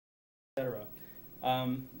etc.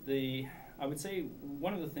 I would say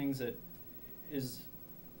one of the things that is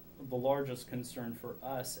the largest concern for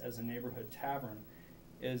us as a neighborhood tavern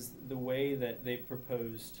is the way that they've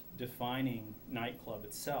proposed defining nightclub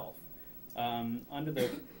itself. Under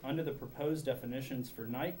the proposed definitions for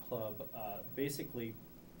nightclub, basically,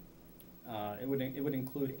 it would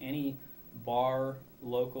include any bar,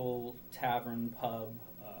 local tavern, pub,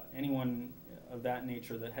 anyone of that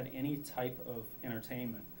nature that had any type of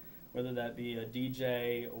entertainment, whether that be a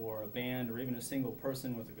DJ or a band or even a single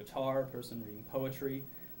person with a guitar, a person reading poetry,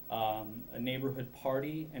 a neighborhood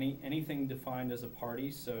party, anything defined as a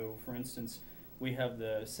party. So, for instance, we have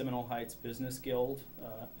the Seminole Heights Business Guild.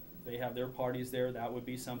 They have their parties there. That would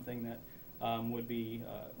be something that would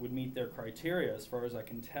meet their criteria, as far as I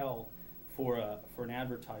can tell, for an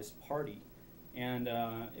advertised party. And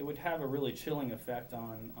it would have a really chilling effect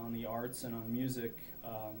on the arts and on music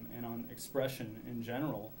and on expression in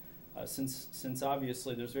general, since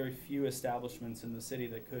obviously there's very few establishments in the city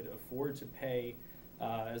that could afford to pay,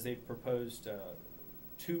 as they've proposed,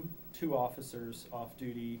 two officers off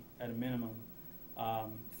duty at a minimum,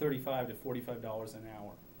 $35 to $45 an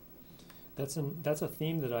hour. That's a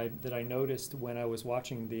theme that I noticed when I was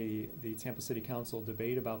watching the Tampa City Council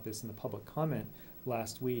debate about this in the public comment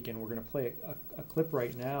last week, and we're going to play a clip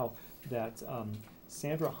right now that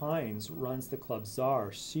Sandra Hines runs the club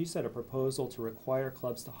Czar. She said a proposal to require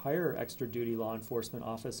clubs to hire extra duty law enforcement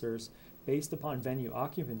officers based upon venue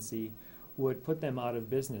occupancy would put them out of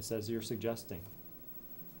business, as you're suggesting.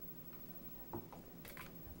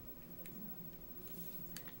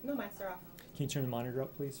 No, mics are off. Can you turn the monitor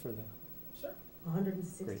up, please, for the... Sure.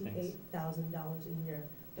 $168,000 a year.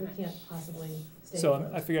 We can't possibly stay. So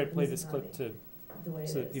I figured I'd play this clip so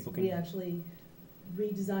that people can... We actually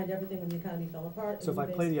redesigned everything when the economy fell apart. So if I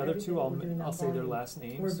play the other two, I'll say their last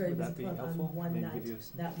names. Would that be helpful? On one night.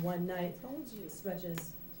 That one night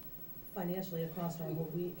stretches financially across our whole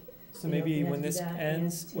week. So maybe when this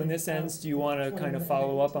ends, do you want to kind of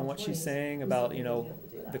follow up on what she's saying about,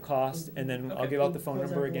 the cost, and then I'll give out the phone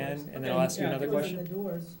number again, and then I'll ask you another question? The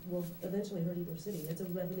doors will eventually hurt Ybor City. It's a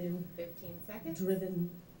revenue-driven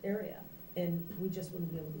area, and we just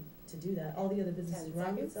wouldn't be able to do that. All the other businesses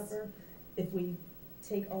around would suffer. If we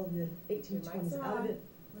take all the 18 to 20s out of it,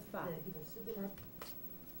 the Ybor Supermarket.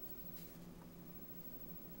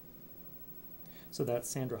 So that's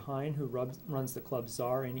Sandra Hine, who runs the Club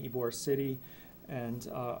Czar in Ybor City. And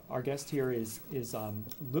our guest here is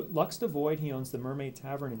Lux Devoid. He owns the Mermaid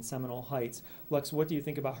Tavern in Seminole Heights. Lux, what do you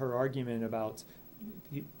think about her argument about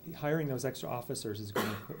hiring those extra officers is going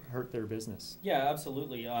to hurt their business? Yeah,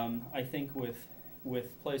 absolutely. I think with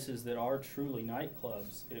places that are truly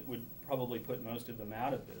nightclubs, it would probably put most of them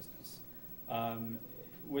out of business.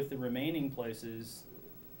 With the remaining places,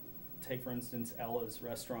 take for instance Ella's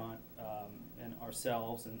restaurant and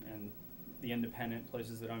ourselves and the independent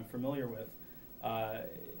places that I'm familiar with,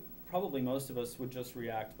 probably most of us would just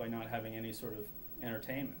react by not having any sort of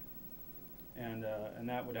entertainment. And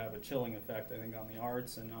that would have a chilling effect, I think, on the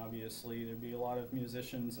arts, and obviously there'd be a lot of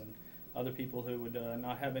musicians and other people who would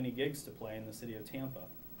not have any gigs to play in the city of Tampa.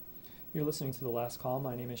 You're listening to The Last Call.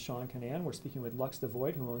 My name is Sean Canan. We're speaking with Lux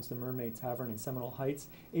Devoid, who owns the Mermaid Tavern in Seminole Heights.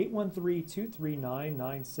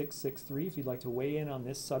 813-239-9663 if you'd like to weigh in on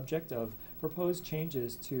this subject of proposed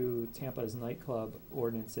changes to Tampa's nightclub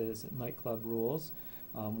ordinances, nightclub rules.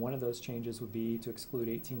 One of those changes would be to exclude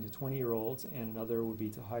 18 to 20-year-olds, and another would be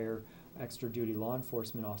to hire extra duty law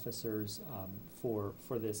enforcement officers for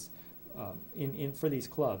this for these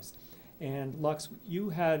clubs. And Lux,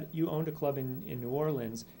 you owned a club in New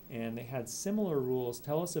Orleans, and they had similar rules.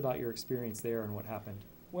 Tell us about your experience there and what happened.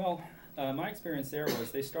 Well, my experience there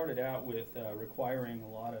was they started out with requiring a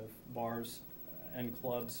lot of bars and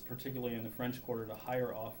clubs, particularly in the French Quarter, to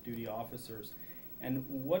hire off-duty officers. And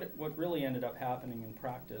what really ended up happening in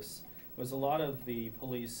practice was a lot of the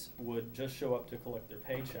police would just show up to collect their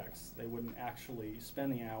paychecks. They wouldn't actually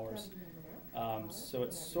spend the hours. So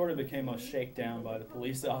it sort of became a shakedown by the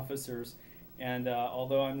police officers. And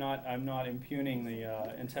although I'm not impugning the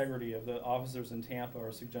integrity of the officers in Tampa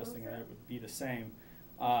or suggesting that it would be the same,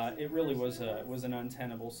 it really was an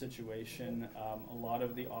untenable situation. A lot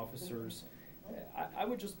of the officers, I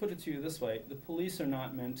would just put it to you this way: the police are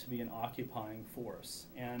not meant to be an occupying force,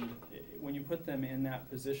 and when you put them in that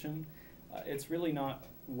position, it's really not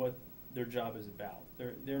what their job is about.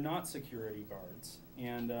 They're not security guards,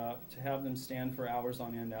 and to have them stand for hours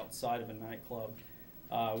on end outside of a nightclub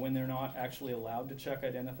when they're not actually allowed to check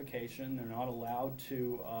identification, they're not allowed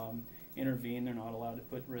to intervene, they're not allowed to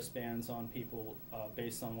put wristbands on people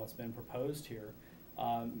based on what's been proposed here.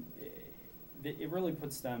 it really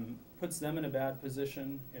puts them in a bad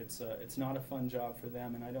position. It's not a fun job for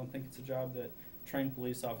them, and I don't think it's a job that trained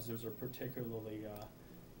police officers are particularly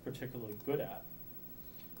good at.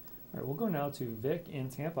 All right, we'll go now to Vic in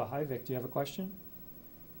Tampa. Hi, Vic. Do you have a question?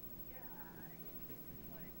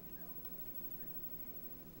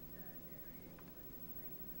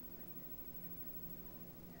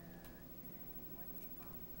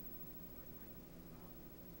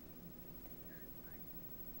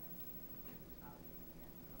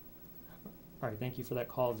 All right, thank you for that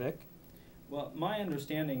call, Vic. Well, my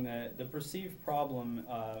understanding that the perceived problem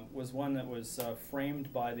was one that was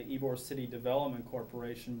framed by the Ybor City Development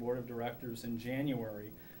Corporation Board of Directors in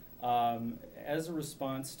January as a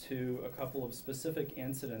response to a couple of specific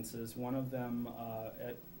incidences, one of them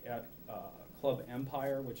at Club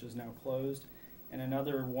Empire, which is now closed, and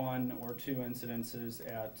another one or two incidences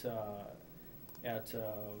at it's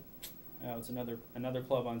another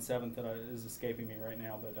club on 7th that is escaping me right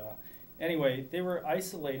now, but anyway, they were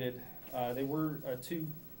isolated. They were two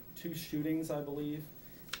shootings, I believe,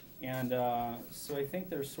 and so I think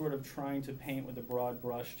they're sort of trying to paint with a broad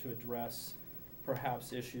brush to address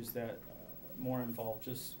perhaps issues that more involve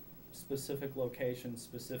just specific locations,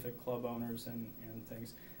 specific club owners, and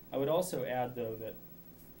things. I would also add, though, that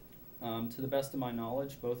to the best of my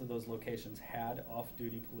knowledge, both of those locations had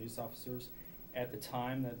off-duty police officers at the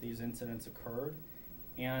time that these incidents occurred.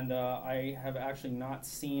 And I have actually not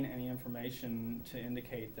seen any information to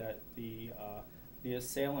indicate that the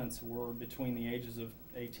assailants were between the ages of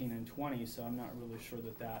 18 and 20, so I'm not really sure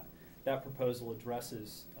that proposal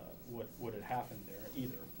addresses what had happened there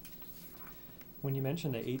either. When you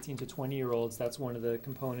mentioned the 18 to 20-year-olds, that's one of the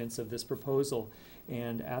components of this proposal.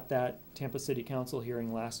 And at that Tampa City Council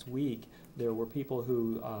hearing last week, there were people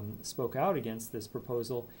who spoke out against this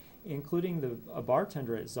proposal, including a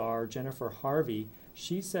bartender at Czar, Jennifer Harvey.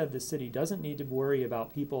 She said the city doesn't need to worry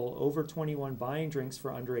about people over 21 buying drinks for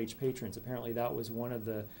underage patrons. Apparently that was one of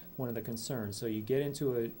the concerns. So you get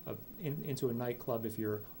into a nightclub, if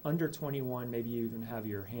you're under 21, maybe you even have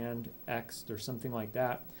your hand X'd or something like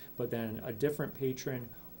that, but then a different patron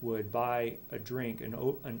would buy a drink, an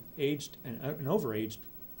overaged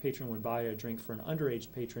patron would buy a drink for an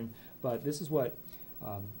underage patron. But this is what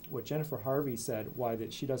Jennifer Harvey said, why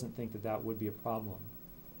that she doesn't think that would be a problem.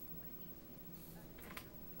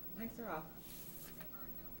 Mics are off.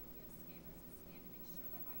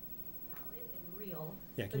 Real.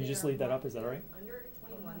 Yeah, can you just leave that up? Is that all right? Under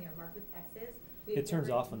 21, they are marked with X's. It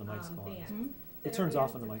turns off when the mics go on. Mm-hmm. It turns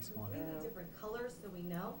off when the mics go on. Completely different colors, so we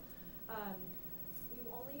know.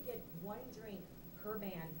 You only get one drink per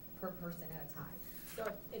band per person at a time. So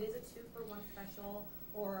if it is a 2-for-1 special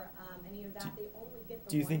or any of that, they only get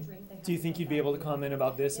the one drink. Do you think you'd be able to comment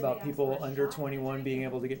about this, about people under 21 being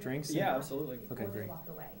able to get drinks? Yeah, absolutely. Okay, great. Walk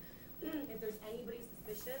away. If there's anybody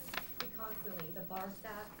suspicious, we constantly, the bar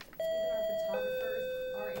staff, even our photographers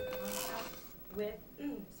are in contact with,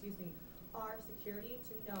 our security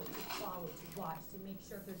to know, to follow, to watch, to make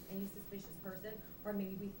sure if there's any suspicious person, or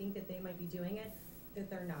maybe we think that they might be doing it, that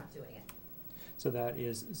they're not doing it. So that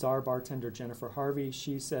is Czar bartender Jennifer Harvey.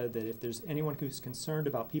 She said that if there's anyone who's concerned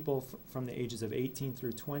about people from the ages of 18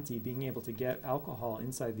 through 20 being able to get alcohol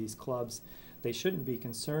inside these clubs, they shouldn't be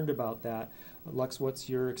concerned about that. Lux, what's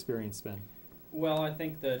your experience been? Well, I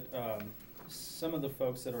think that some of the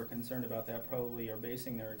folks that are concerned about that probably are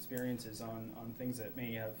basing their experiences on things that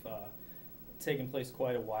may have taken place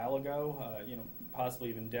quite a while ago, possibly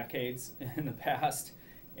even decades in the past.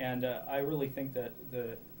 And I really think that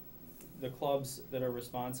the clubs that are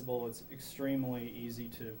responsible, it's extremely easy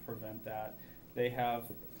to prevent that. They have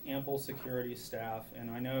ample security staff,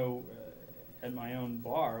 and I know at my own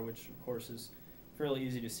bar, which of course is fairly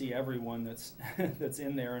easy to see everyone that's that's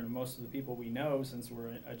in there, and most of the people we know, since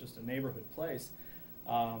we're just a neighborhood place,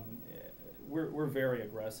 we're very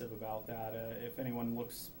aggressive about that. If anyone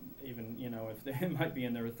looks, even if they might be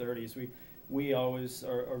in their 30s, we always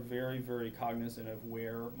are very, very cognizant of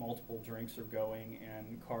where multiple drinks are going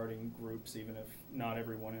and carding groups, even if not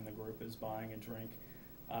everyone in the group is buying a drink.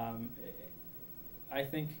 I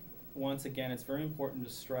think, once again, it's very important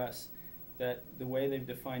to stress that the way they've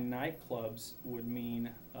defined nightclubs would mean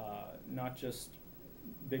not just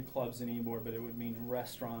big clubs in Ybor, but it would mean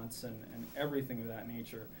restaurants and everything of that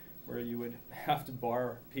nature, where you would have to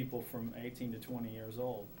bar people from 18 to 20 years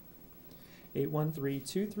old.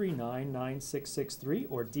 813-239-9663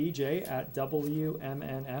 or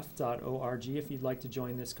dj@wmnf.org if you'd like to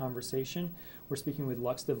join this conversation. We're speaking with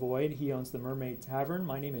Lux Devoid. He owns the Mermaid Tavern.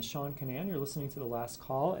 My name is Sean Canan. You're listening to The Last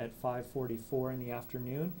Call at 5:44 in the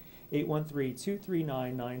afternoon.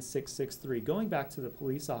 813-239-9663. Going back to the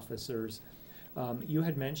police officers, You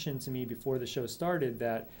had mentioned to me before the show started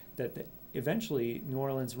that eventually New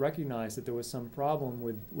Orleans recognized that there was some problem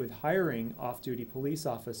with hiring off-duty police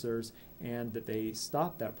officers, and that they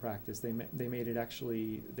stopped that practice. They made it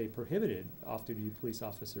actually, they prohibited off-duty police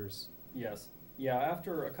officers. Yes. Yeah,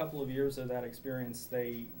 after a couple of years of that experience,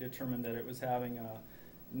 they determined that it was having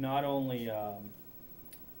not only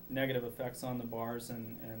negative effects on the bars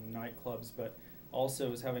and nightclubs, but also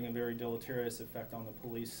was having a very deleterious effect on the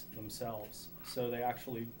police themselves. So they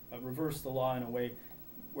actually reversed the law in a way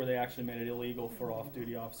where they actually made it illegal for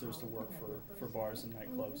off-duty officers to work for bars and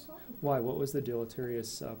nightclubs. Why? What was the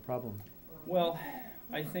deleterious problem? Well,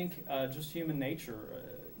 I think just human nature.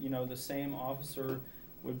 You know, the same officer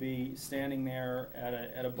would be standing there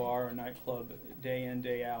at a bar or nightclub day in,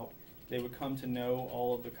 day out. They would come to know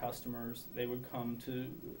all of the customers. They would come to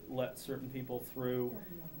let certain people through,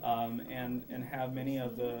 and have many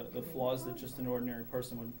of the flaws that just an ordinary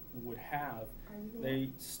person would have. They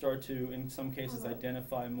start to, in some cases,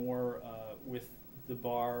 identify more with the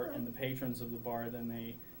bar and the patrons of the bar than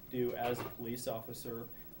they do as a police officer.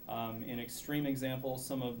 In extreme examples,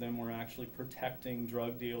 some of them were actually protecting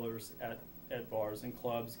drug dealers at bars and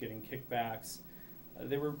clubs, getting kickbacks.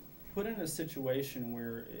 They were put in a situation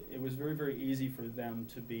where it was very, very easy for them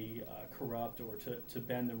to be corrupt or to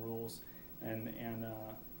bend the rules, and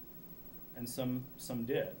some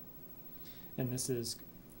did. And this is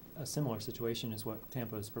a similar situation as what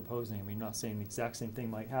Tampa is proposing. I mean, not saying the exact same thing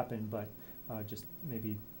might happen, but just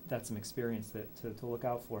maybe that's some experience that to look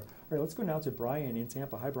out for. All right, let's go now to Brian in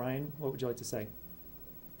Tampa. Hi, Brian. What would you like to say?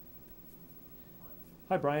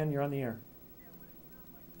 Hi, Brian. You're on the air.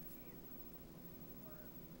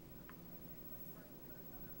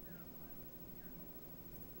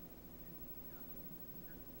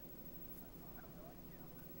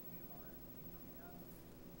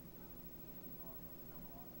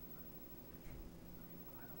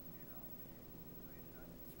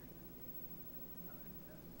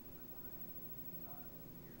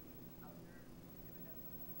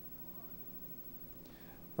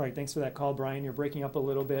 All right, thanks for that call, Brian. You're breaking up a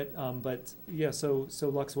little bit, but yeah. So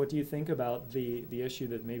Lux, what do you think about the issue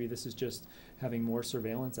that maybe this is just having more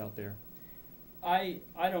surveillance out there? I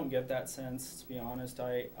don't get that sense, to be honest.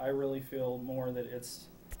 I really feel more that it's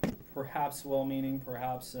perhaps well-meaning,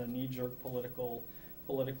 perhaps a knee-jerk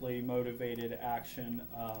politically motivated action.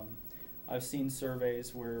 I've seen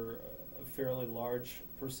surveys where a fairly large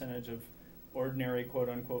percentage of ordinary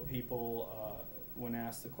quote-unquote people, when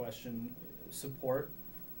asked the question, support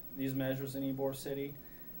these measures in Ybor City.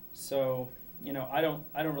 So, you know, I don't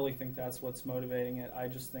really think that's what's motivating it. I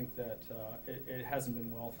just think that it hasn't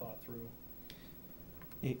been well thought through.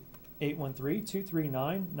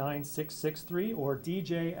 813-239-9663 or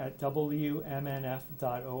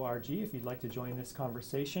dj@wmnf.org if you'd like to join this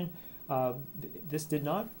conversation. This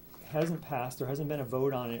hasn't passed. There hasn't been a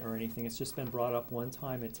vote on it or anything. It's just been brought up one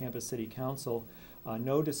time at Tampa City Council.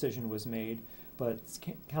 No decision was made. But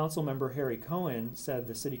Council Member Harry Cohen said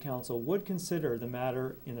the City Council would consider the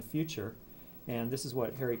matter in the future, and this is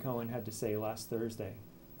what Harry Cohen had to say last Thursday.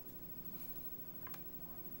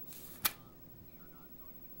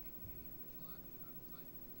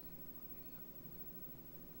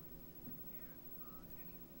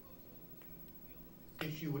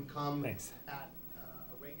 Issue would come Thanks. At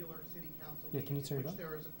a regular City Council meeting, can you turn in it which on?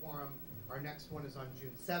 there is a quorum. Our next one is on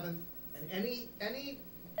June 7th, and any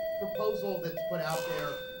proposal that's put out there,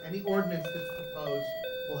 any ordinance that's proposed,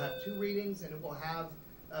 will have 2 readings, and it will have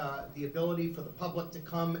the ability for the public to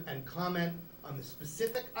come and comment on the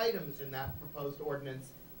specific items in that proposed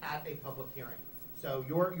ordinance at a public hearing. So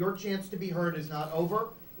your chance to be heard is not over.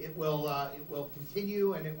 It will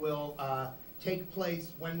continue, and it will take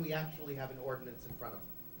place when we actually have an ordinance in front of them.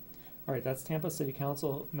 All right, that's Tampa City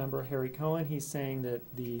Council member Harry Cohen. He's saying that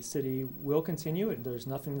the city will continue, and there's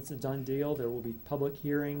nothing that's a done deal. There will be public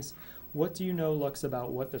hearings. What do you know, Lux, about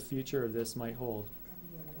what the future of this might hold?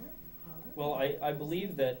 Well, I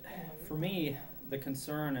believe that, for me, the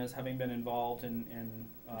concern is, having been involved in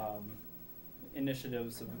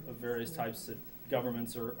initiatives of various types that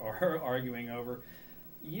governments are arguing over,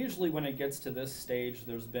 usually when it gets to this stage,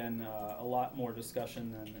 there's been a lot more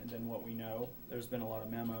discussion than what we know. There's been a lot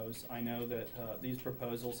of memos. I know that these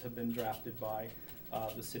proposals have been drafted by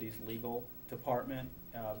the city's legal department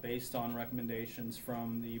based on recommendations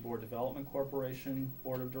from the Board Development Corporation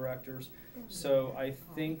Board of Directors. So I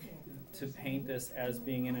think to paint this as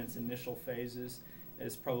being in its initial phases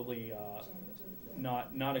is probably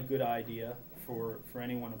not a good idea for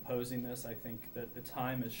anyone opposing this. I think that the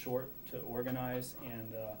time is short to organize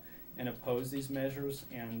and oppose these measures,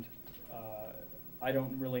 and I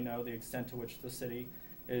don't really know the extent to which the city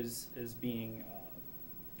is being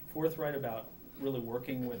forthright about really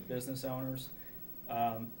working with business owners.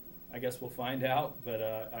 I guess we'll find out, but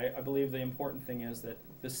I believe the important thing is that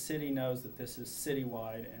the city knows that this is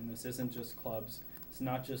citywide, and this isn't just clubs. It's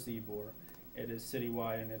not just Ybor. It is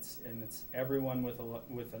citywide, and it's everyone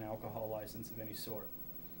with an alcohol license of any sort.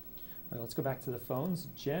 All right, let's go back to the phones.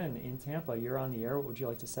 Jen in Tampa, you're on the air. What would you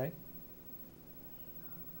like to say?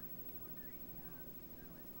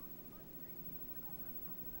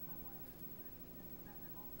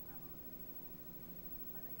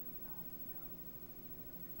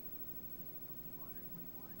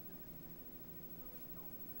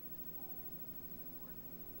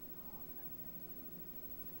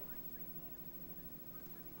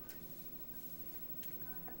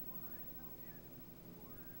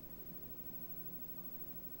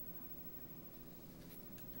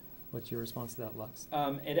 What's your response to that, Lux?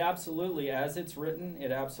 It absolutely, as it's written,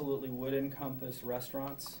 it absolutely would encompass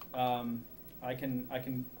restaurants. I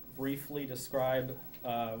can briefly describe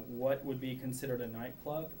what would be considered a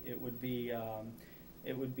nightclub. It would be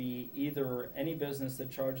either any business that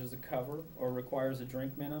charges a cover or requires a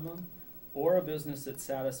drink minimum, or a business that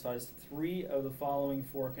satisfies 3 of the following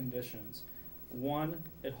 4 conditions. 1,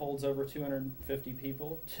 it holds over 250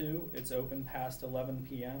 people. 2, it's open past 11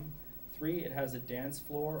 p.m. 3, it has a dance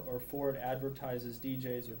floor, or 4, it advertises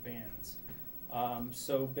DJs or bands.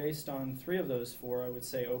 So based on 3 of those 4, I would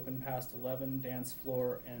say open past 11, dance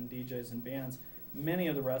floor, and DJs and bands. Many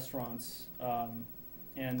of the restaurants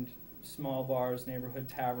and small bars, neighborhood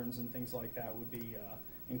taverns, and things like that would be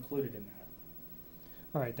included in that.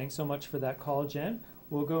 All right, thanks so much for that call, Jen.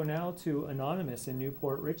 We'll go now to Anonymous in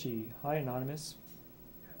Newport Richey. Hi, Anonymous.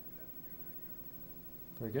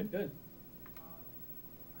 Very good. Good.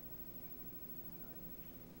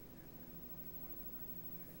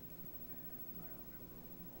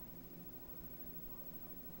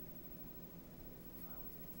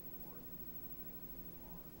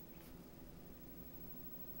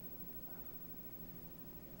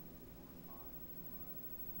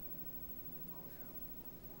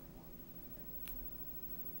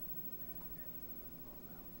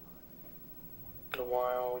 In a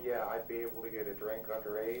while, yeah, I'd be able to get a drink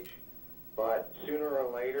underage, but sooner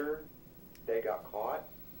or later, they got caught,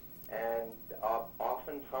 and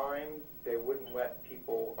oftentimes they wouldn't let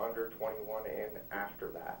people under 21 in after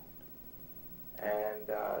that.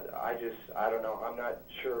 And I don't know, I'm not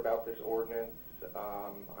sure about this ordinance.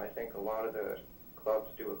 I think a lot of the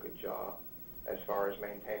clubs do a good job as far as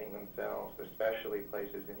maintaining themselves, especially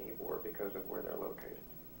places in Ybor because of where they're located.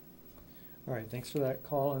 All right, thanks for that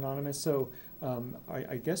call, Anonymous. So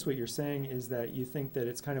I guess what you're saying is that you think that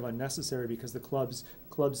it's kind of unnecessary because the clubs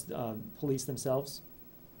police themselves?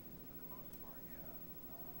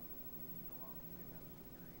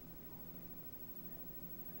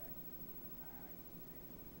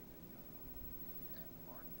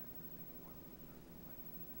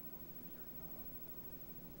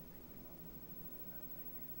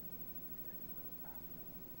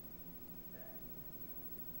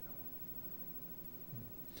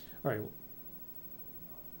 All right. All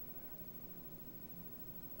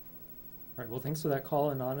right, well, thanks for that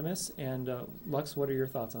call, Anonymous. And Lux, what are your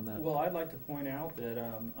thoughts on that? Well, I'd like to point out that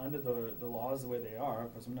under the laws the way they are,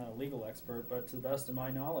 because I'm not a legal expert, but to the best of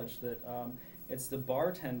my knowledge, that it's the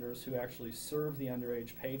bartenders who actually serve the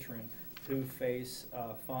underage patron who face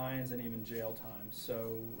fines and even jail time.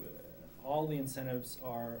 So all the incentives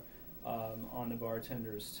are on the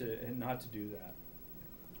bartenders not to do that.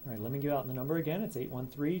 All right, let me give out the number again. It's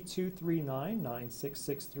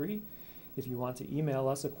 813-239-9663. If you want to email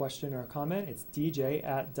us a question or a comment, it's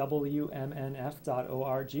dj@wmnf.org.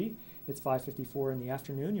 It's 5:54 in the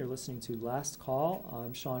afternoon. You're listening to Last Call.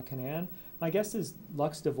 I'm Sean Canan. My guest is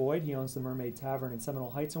Lux Devoid. He owns the Mermaid Tavern in Seminole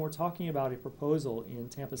Heights, and we're talking about a proposal in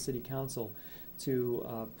Tampa City Council to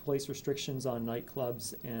place restrictions on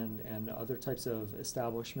nightclubs and other types of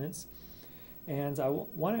establishments. And I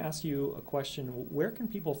want to ask you a question. Where can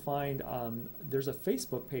people find, there's a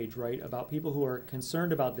Facebook page, right, about people who are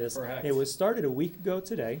concerned about this. Correct. It was started a week ago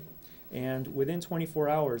today, and within 24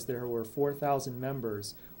 hours there were 4,000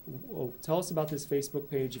 members. Tell us about this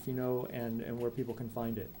Facebook page, if you know, and where people can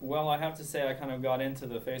find it. Well, I have to say I kind of got into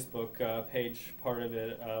the Facebook page part of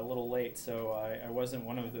it a little late, so I wasn't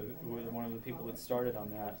one of the people that started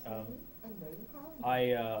on that.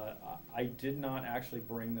 I did not actually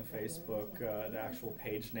bring the Facebook, the actual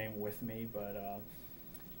page name with me, but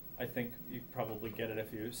I think you could probably get it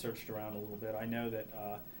if you searched around a little bit. I know that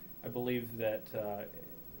I believe that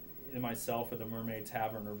myself or the Mermaid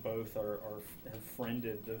Tavern or both have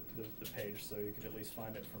friended the page, so you could at least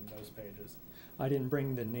find it from those pages. I didn't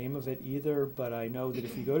bring the name of it either, but I know that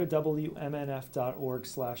if you go to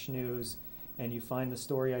WMNF.org/news and you find the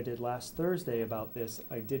story I did last Thursday about this,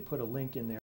 I did put a link in there